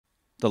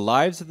The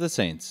Lives of the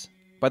Saints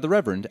by the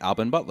Reverend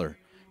Alban Butler,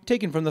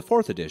 taken from the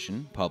 4th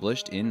edition,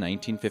 published in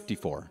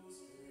 1954.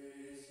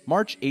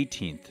 March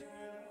 18th.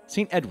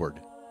 St. Edward,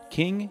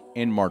 King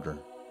and Martyr.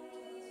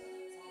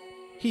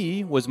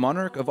 He was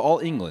monarch of all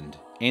England,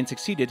 and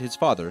succeeded his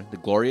father, the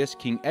glorious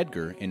King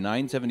Edgar, in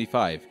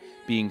 975,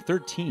 being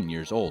 13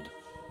 years old.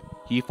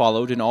 He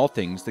followed in all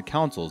things the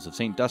counsels of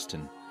St.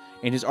 Dunstan,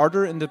 and his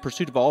ardor in the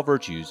pursuit of all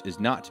virtues is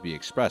not to be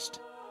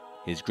expressed.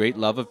 His great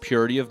love of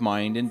purity of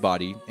mind and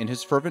body, and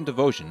his fervent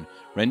devotion,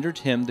 rendered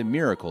him the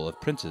miracle of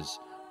princes,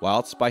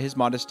 whilst by his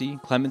modesty,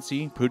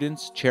 clemency,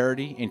 prudence,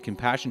 charity, and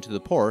compassion to the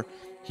poor,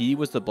 he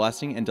was the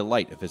blessing and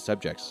delight of his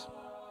subjects.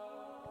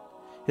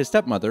 His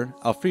stepmother,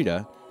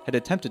 Elfrida, had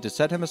attempted to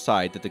set him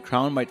aside that the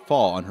crown might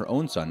fall on her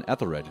own son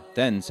Ethelred,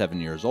 then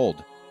 7 years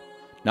old.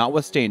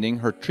 Notwithstanding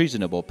her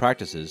treasonable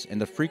practices and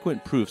the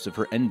frequent proofs of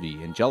her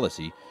envy and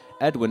jealousy,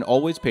 Edwin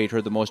always paid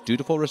her the most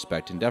dutiful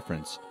respect and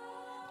deference,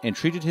 and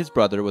treated his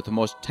brother with the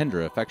most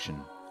tender affection.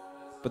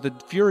 But the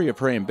fury of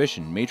her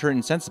ambition made her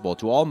insensible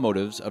to all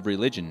motives of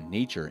religion,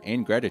 nature,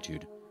 and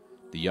gratitude.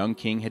 The young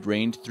king had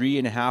reigned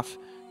 3.5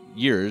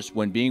 years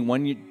when, being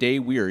one day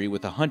weary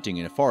with a hunting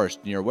in a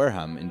forest near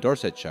Wareham in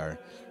Dorsetshire,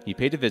 he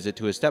paid a visit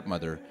to his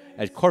stepmother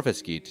at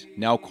Corfesgate,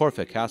 now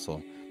Corfe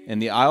Castle, in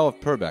the Isle of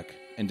Purbeck,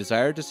 and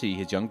desired to see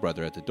his young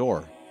brother at the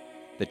door.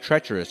 The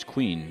treacherous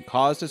queen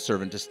caused a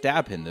servant to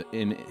stab him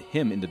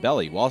in the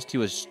belly whilst he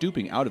was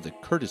stooping out of the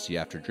courtesy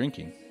after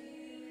drinking.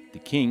 The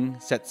king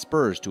set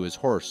spurs to his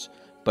horse,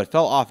 but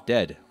fell off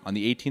dead on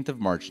the 18th of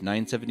March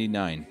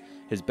 979,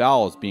 his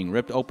bowels being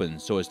ripped open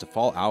so as to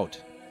fall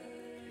out.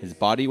 His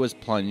body was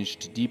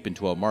plunged deep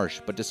into a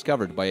marsh, but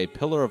discovered by a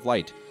pillar of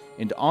light,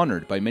 and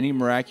honored by many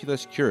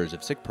miraculous cures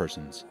of sick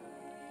persons.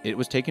 It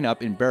was taken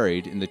up and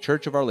buried in the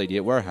church of Our Lady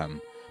at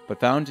Wareham, but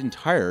found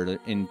entire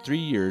in 3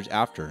 years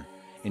after,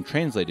 and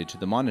translated to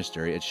the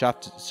monastery at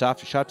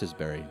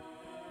Shaftesbury.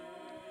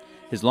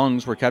 His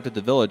lungs were kept at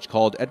the village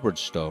called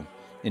Edwardstow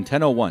in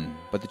 1001,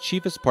 but the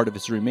chiefest part of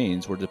his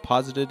remains were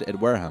deposited at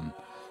Wareham,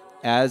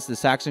 as the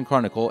Saxon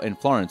Chronicle and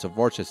Florence of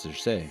Worcester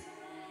say.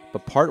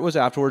 But part was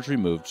afterwards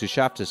removed to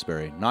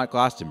Shaftesbury, not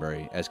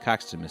Glastonbury, as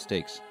Caxton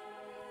mistakes.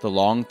 The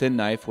long, thin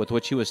knife with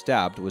which he was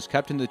stabbed was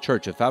kept in the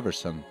church of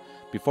Faversham,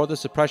 before the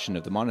suppression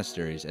of the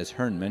monasteries, as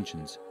Hearn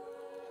mentions.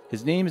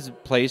 His name is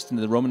placed in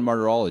the Roman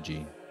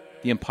Martyrology.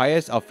 The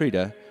impious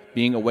Elfrida,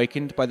 being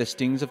awakened by the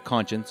stings of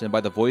conscience and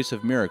by the voice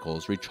of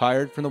miracles,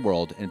 retired from the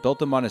world and built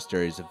the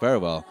monasteries of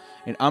Verwell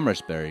and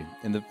Amersbury,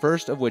 in the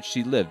first of which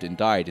she lived and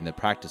died in the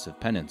practice of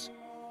penance.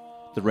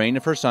 The reign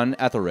of her son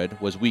Ethelred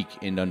was weak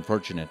and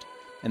unfortunate,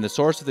 and the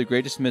source of the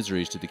greatest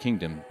miseries to the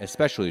kingdom,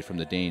 especially from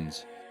the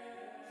Danes.